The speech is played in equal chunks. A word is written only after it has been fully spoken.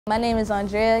My name is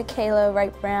Andrea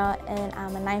Wright-Brown, and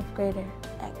I'm a 9th grader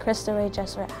at Cristo Rey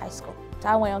Jesuit High School. So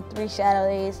I went on 3 shadow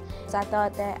days. So I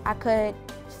thought that I could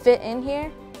fit in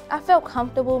here. I felt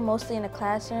comfortable mostly in the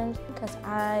classrooms because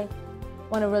I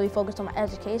want to really focus on my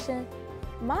education.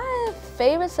 My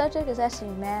favorite subject is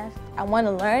actually math. I want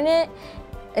to learn it.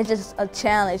 It's just a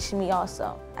challenge to me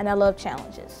also, and I love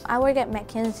challenges. I work at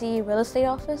McKinsey real estate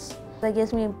office. That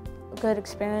gives me a good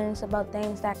experience about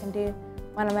things that I can do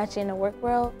when I'm actually in the work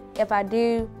world. If I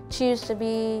do choose to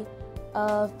be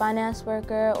a finance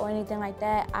worker or anything like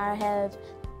that, I have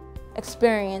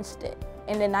experienced it.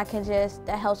 And then that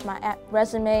helps my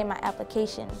resume, my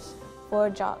applications for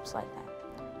jobs like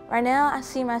that. Right now, I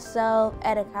see myself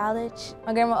at a college.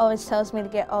 My grandma always tells me to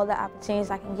get all the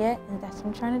opportunities I can get, and that's what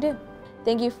I'm trying to do.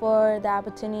 Thank you for the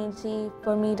opportunity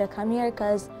for me to come here,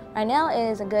 because right now it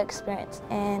is a good experience,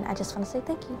 and I just want to say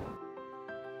thank you.